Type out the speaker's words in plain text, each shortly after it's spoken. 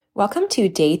Welcome to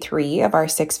day 3 of our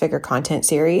 6-figure content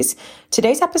series.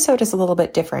 Today's episode is a little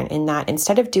bit different in that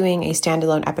instead of doing a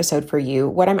standalone episode for you,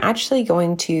 what I'm actually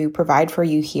going to provide for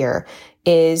you here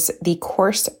is the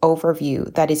course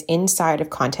overview that is inside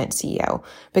of Content CEO.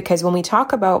 Because when we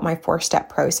talk about my 4-step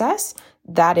process,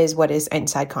 that is what is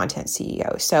inside Content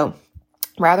CEO. So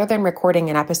rather than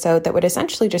recording an episode that would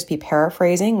essentially just be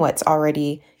paraphrasing what's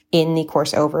already in the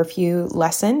course overview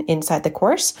lesson inside the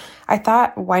course, I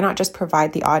thought, why not just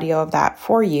provide the audio of that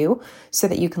for you so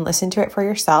that you can listen to it for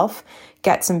yourself,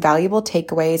 get some valuable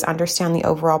takeaways, understand the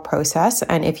overall process.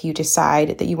 And if you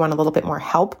decide that you want a little bit more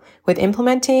help with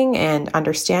implementing and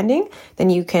understanding, then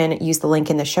you can use the link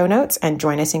in the show notes and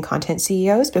join us in Content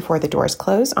CEOs before the doors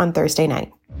close on Thursday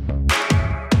night.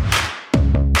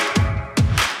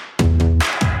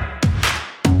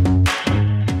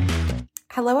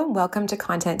 Hello and welcome to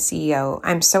Content CEO.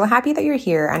 I'm so happy that you're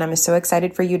here and I'm so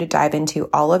excited for you to dive into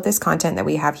all of this content that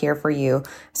we have here for you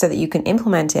so that you can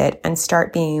implement it and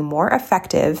start being more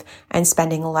effective and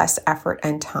spending less effort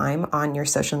and time on your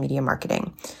social media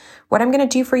marketing. What I'm going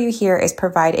to do for you here is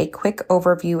provide a quick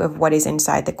overview of what is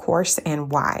inside the course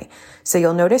and why. So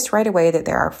you'll notice right away that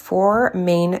there are 4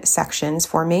 main sections,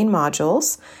 4 main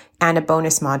modules, and a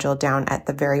bonus module down at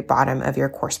the very bottom of your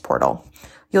course portal.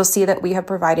 You'll see that we have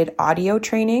provided audio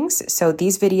trainings. So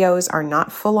these videos are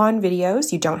not full-on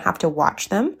videos. You don't have to watch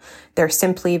them. They're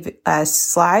simply a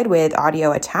slide with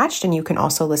audio attached, and you can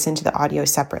also listen to the audio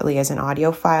separately as an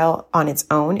audio file on its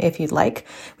own if you'd like.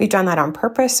 We've done that on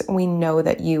purpose. We know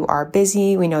that you are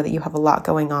busy. We know that you have a lot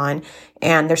going on,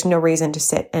 and there's no reason to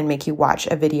sit and make you watch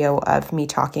a video of me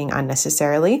talking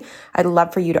unnecessarily. I'd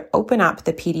love for you to open up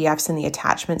the PDFs and the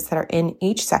attachments that are in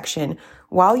each section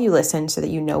while you listen so that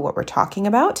you know what we're talking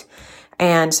about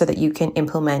and so that you can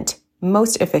implement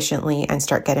most efficiently and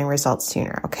start getting results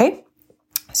sooner, okay?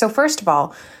 So first of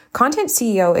all, Content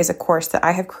CEO is a course that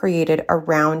I have created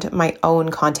around my own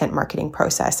content marketing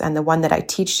process and the one that I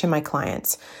teach to my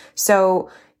clients. So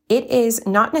it is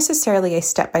not necessarily a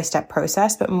step-by-step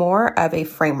process, but more of a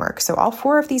framework. So all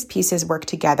 4 of these pieces work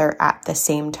together at the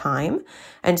same time.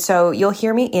 And so you'll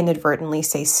hear me inadvertently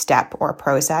say step or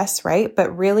process, right?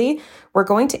 But really, we're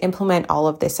going to implement all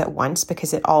of this at once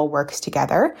because it all works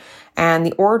together. And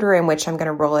the order in which I'm going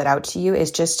to roll it out to you is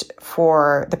just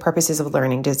for the purposes of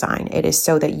learning design. It is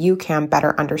so that you can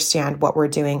better understand what we're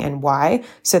doing and why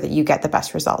so that you get the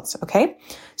best results, okay?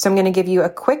 So I'm going to give you a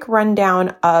quick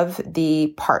rundown of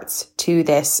the parts to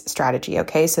this strategy,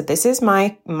 okay? So this is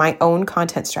my own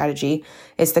content strategy.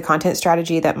 It's the content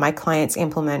strategy that my clients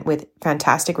implement with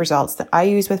fantastic results, that I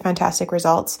use with fantastic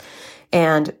results.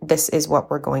 And this is what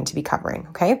we're going to be covering,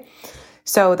 okay?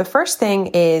 So the first thing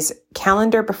is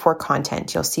calendar before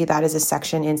content. You'll see that as a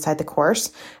section inside the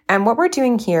course. And what we're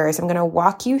doing here is I'm going to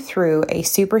walk you through a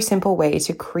super simple way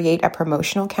to create a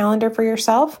promotional calendar for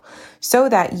yourself so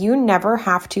that you never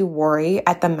have to worry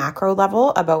at the macro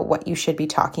level about what you should be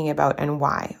talking about and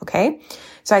why, okay?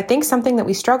 So I think something that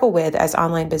we struggle with as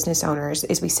online business owners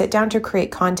is we sit down to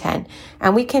create content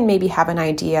and we can maybe have an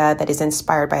idea that is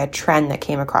inspired by a trend that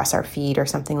came across our feed or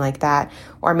something like that.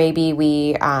 Or maybe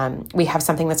we have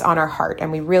something that's on our heart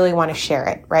and we really want to share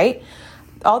it, right?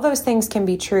 All those things can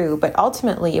be true, but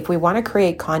ultimately, if we want to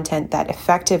create content that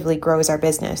effectively grows our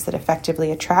business, that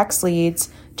effectively attracts leads,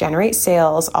 generates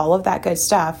sales, all of that good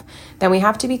stuff, then we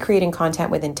have to be creating content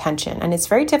with intention. And it's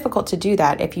very difficult to do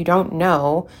that if you don't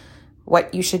know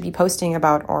what you should be posting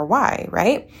about or why,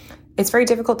 right? It's very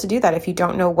difficult to do that if you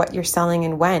don't know what you're selling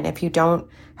and when, if you don't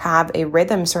have a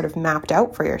rhythm sort of mapped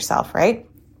out for yourself, right?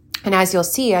 And as you'll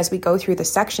see, as we go through the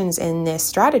sections in this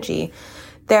strategy,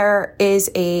 there is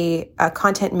a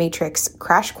content matrix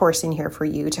crash course in here for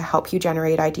you to help you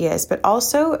generate ideas, but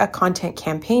also a content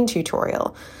campaign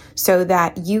tutorial so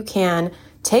that you can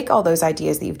take all those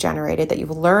ideas that you've generated, that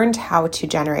you've learned how to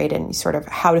generate and sort of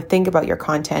how to think about your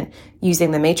content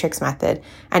using the matrix method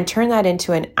and turn that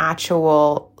into an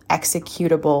actual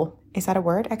executable, is that a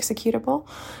word? Executable?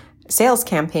 Sales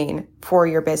campaign for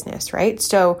your business, right?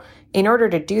 So in order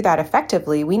to do that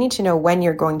effectively, we need to know when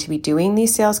you're going to be doing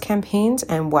these sales campaigns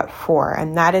and what for.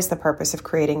 And that is the purpose of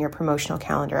creating your promotional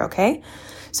calendar, okay?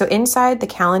 So inside the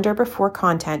calendar before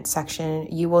content section,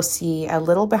 you will see a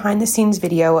little behind the scenes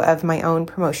video of my own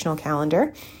promotional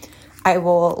calendar. I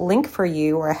will link for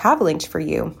you, or I have linked for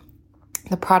you,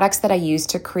 the products that I use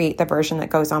to create the version that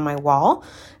goes on my wall.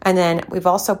 And then we've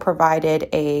also provided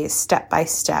a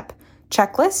step-by-step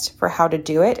checklist for how to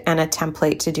do it and a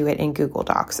template to do it in Google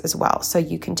Docs as well. So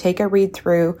you can take a read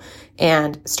through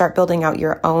and start building out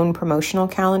your own promotional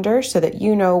calendar so that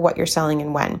you know what you're selling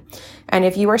and when. And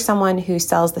if you are someone who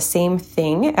sells the same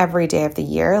thing every day of the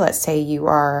year, let's say you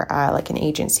are like an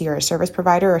agency or a service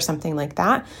provider or something like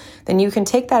that, then you can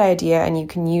take that idea and you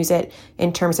can use it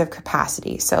in terms of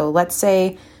capacity. So let's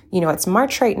say, it's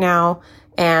March right now,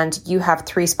 and you have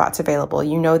 3 spots available.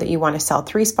 You know that you want to sell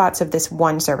 3 spots of this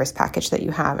one service package that you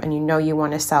have, and you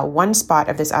want to sell 1 spot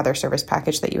of this other service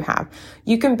package that you have.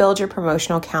 You can build your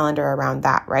promotional calendar around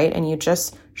that, right? And you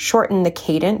just shorten the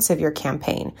cadence of your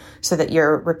campaign so that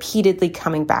you're repeatedly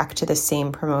coming back to the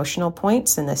same promotional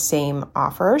points and the same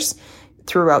offers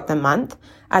throughout the month,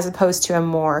 as opposed to a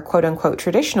more quote unquote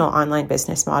traditional online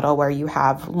business model where you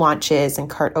have launches and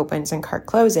cart opens and cart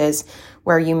closes,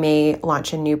 where you may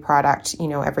launch a new product,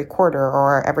 every quarter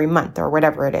or every month or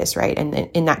whatever it is, right? And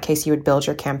in that case, you would build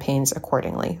your campaigns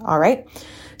accordingly. All right.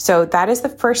 So that is the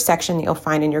first section that you'll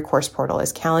find in your course portal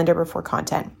is calendar before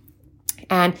content.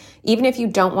 And even if you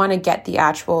don't want to get the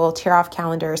actual tear off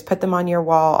calendars, put them on your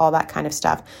wall, all that kind of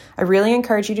stuff, I really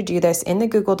encourage you to do this in the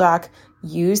Google Doc.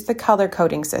 Use the color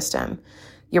coding system.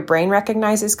 Your brain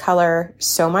recognizes color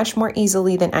so much more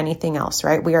easily than anything else,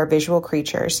 right? We are visual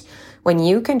creatures. When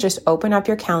you can just open up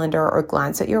your calendar or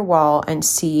glance at your wall and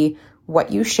see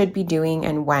what you should be doing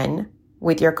and when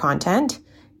with your content,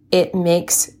 it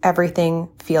makes everything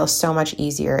feel so much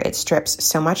easier. It strips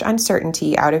so much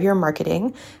uncertainty out of your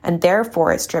marketing, and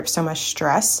therefore it strips so much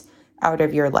stress out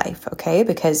of your life, okay?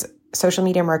 Because social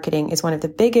media marketing is one of the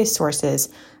biggest sources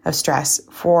of stress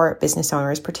for business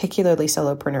owners, particularly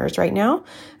solopreneurs right now.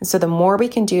 And so the more we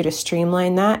can do to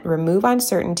streamline that, remove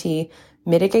uncertainty,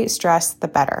 mitigate stress, the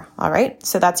better. All right.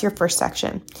 So that's your first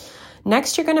section.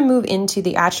 Next, you're going to move into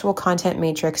the actual Content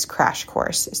Matrix crash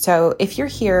course. So if you're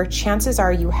here, chances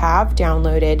are you have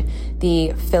downloaded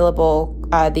the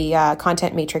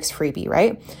Content Matrix freebie,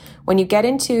 right? When you get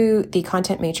into the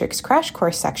Content Matrix crash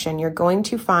course section, you're going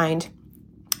to find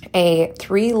a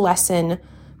 3-lesson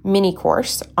mini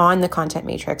course on the Content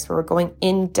Matrix where we're going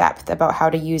in depth about how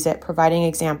to use it, providing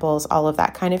examples, all of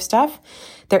that kind of stuff.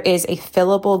 There is a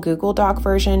fillable Google Doc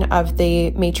version of the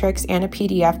Matrix and a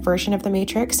PDF version of the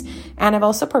Matrix. And I've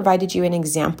also provided you an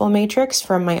example matrix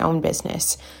from my own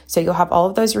business. So you'll have all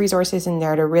of those resources in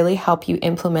there to really help you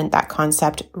implement that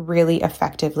concept really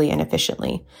effectively and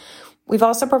efficiently. We've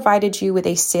also provided you with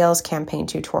a sales campaign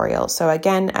tutorial. So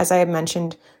again, as I had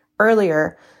mentioned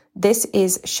earlier, this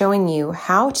is showing you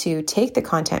how to take the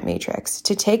Content Matrix,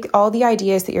 to take all the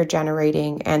ideas that you're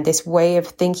generating and this way of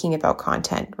thinking about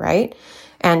content, right?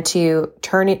 And to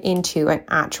turn it into an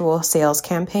actual sales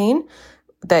campaign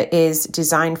that is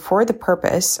designed for the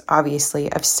purpose,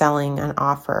 obviously, of selling an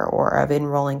offer or of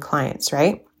enrolling clients,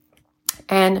 right?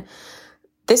 And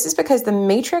this is because the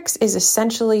matrix is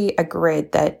essentially a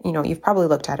grid that, you've probably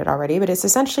looked at it already, but it's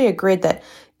essentially a grid that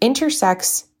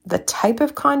intersects the type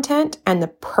of content and the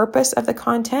purpose of the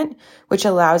content, which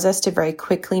allows us to very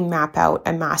quickly map out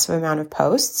a massive amount of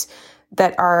posts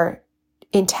that are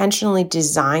intentionally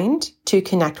designed to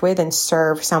connect with and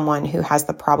serve someone who has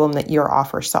the problem that your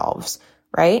offer solves,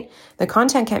 right? The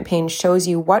content campaign shows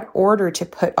you what order to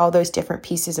put all those different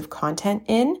pieces of content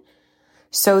in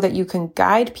so that you can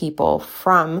guide people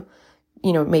from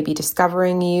maybe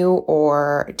discovering you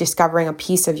or discovering a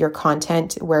piece of your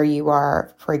content where you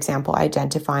are, for example,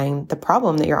 identifying the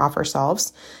problem that your offer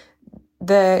solves.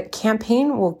 The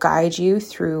campaign will guide you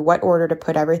through what order to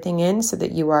put everything in so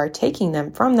that you are taking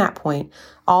them from that point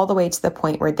all the way to the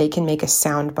point where they can make a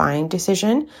sound buying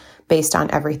decision based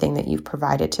on everything that you've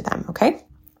provided to them, okay?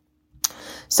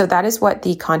 So that is what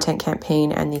the content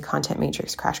campaign and the Content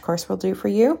Matrix crash course will do for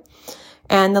you.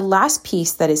 And the last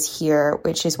piece that is here,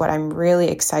 which is what I'm really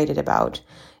excited about,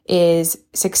 is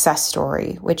Success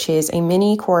Story, which is a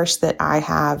mini course that I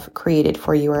have created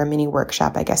for you, or a mini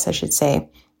workshop, I guess I should say,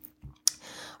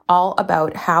 all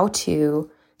about how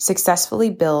to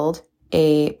successfully build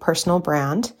a personal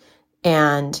brand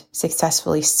and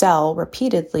successfully sell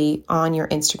repeatedly on your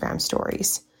Instagram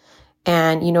stories.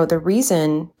 And, the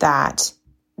reason that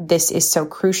this is so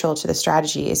crucial to the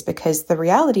strategy is because the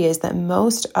reality is that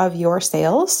most of your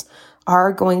sales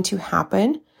are going to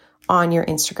happen on your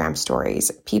Instagram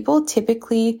stories. People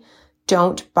typically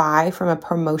don't buy from a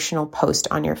promotional post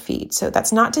on your feed. So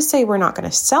that's not to say we're not going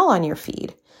to sell on your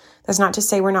feed. That's not to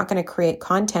say we're not going to create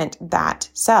content that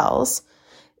sells.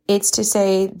 It's to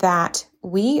say that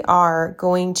we are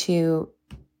going to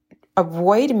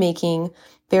avoid making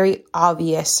very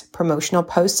obvious promotional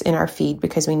posts in our feed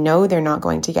because we know they're not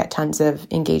going to get tons of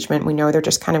engagement. We know they're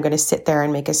just kind of going to sit there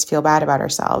and make us feel bad about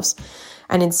ourselves.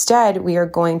 And instead, we are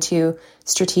going to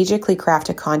strategically craft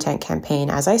a content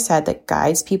campaign, as I said, that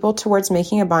guides people towards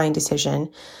making a buying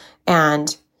decision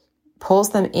and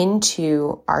pulls them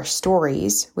into our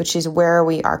stories, which is where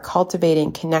we are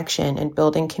cultivating connection and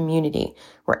building community.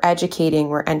 We're educating,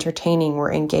 we're entertaining,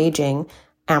 we're engaging,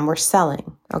 and we're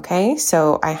selling. Okay.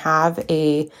 So I have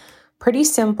a pretty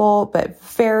simple, but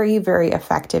very, very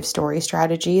effective story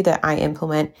strategy that I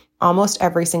implement almost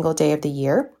every single day of the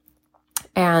year.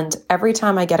 And every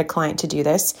time I get a client to do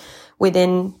this,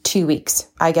 within 2 weeks,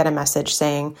 I get a message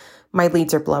saying, my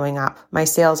leads are blowing up. My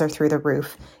sales are through the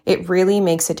roof. It really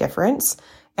makes a difference.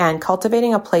 And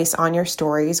cultivating a place on your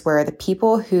stories where the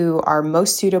people who are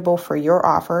most suitable for your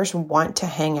offers want to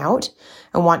hang out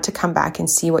and want to come back and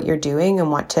see what you're doing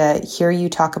and want to hear you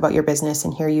talk about your business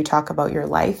and hear you talk about your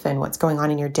life and what's going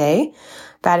on in your day.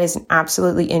 That is an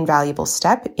absolutely invaluable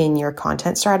step in your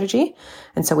content strategy.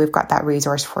 And so we've got that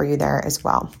resource for you there as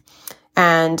well.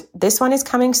 And this one is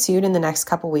coming soon in the next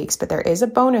couple weeks, but there is a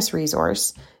bonus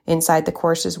resource inside the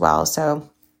course as well. So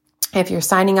if you're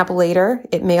signing up later,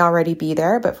 it may already be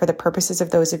there, but for the purposes of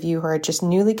those of you who are just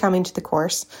newly coming to the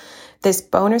course, this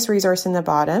bonus resource in the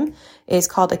bottom is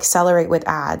called Accelerate with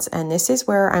Ads. And this is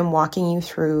where I'm walking you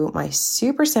through my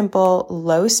super simple,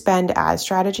 low spend ad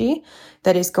strategy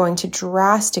that is going to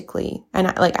drastically, and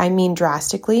I mean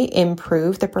drastically,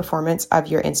 improve the performance of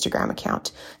your Instagram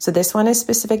account. So this one is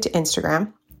specific to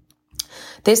Instagram.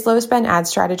 This low spend ad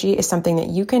strategy is something that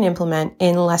you can implement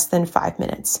in less than 5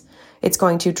 minutes. It's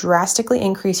going to drastically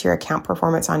increase your account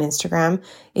performance on Instagram.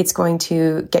 It's going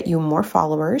to get you more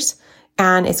followers,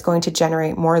 and it's going to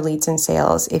generate more leads and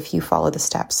sales if you follow the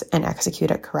steps and execute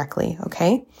it correctly.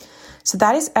 Okay. So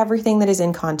that is everything that is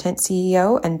in Content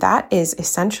CEO. And that is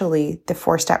essentially the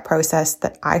 4-step process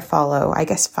that I follow. I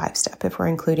guess 5-step if we're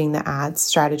including the ads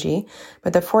strategy,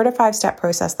 but the 4 to 5-step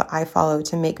process that I follow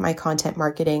to make my content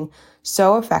marketing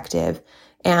so effective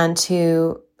and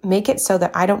to make it so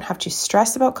that I don't have to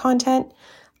stress about content.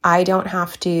 I don't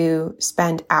have to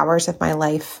spend hours of my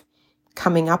life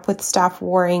coming up with stuff,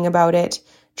 worrying about it,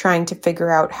 trying to figure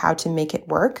out how to make it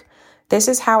work. This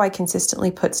is how I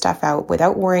consistently put stuff out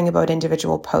without worrying about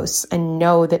individual posts and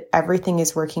know that everything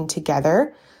is working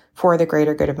together for the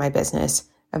greater good of my business,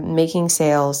 of making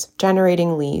sales,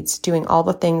 generating leads, doing all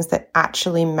the things that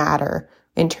actually matter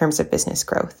in terms of business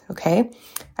growth. Okay.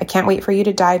 I can't wait for you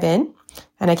to dive in,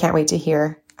 and I can't wait to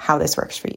hear how this works for you.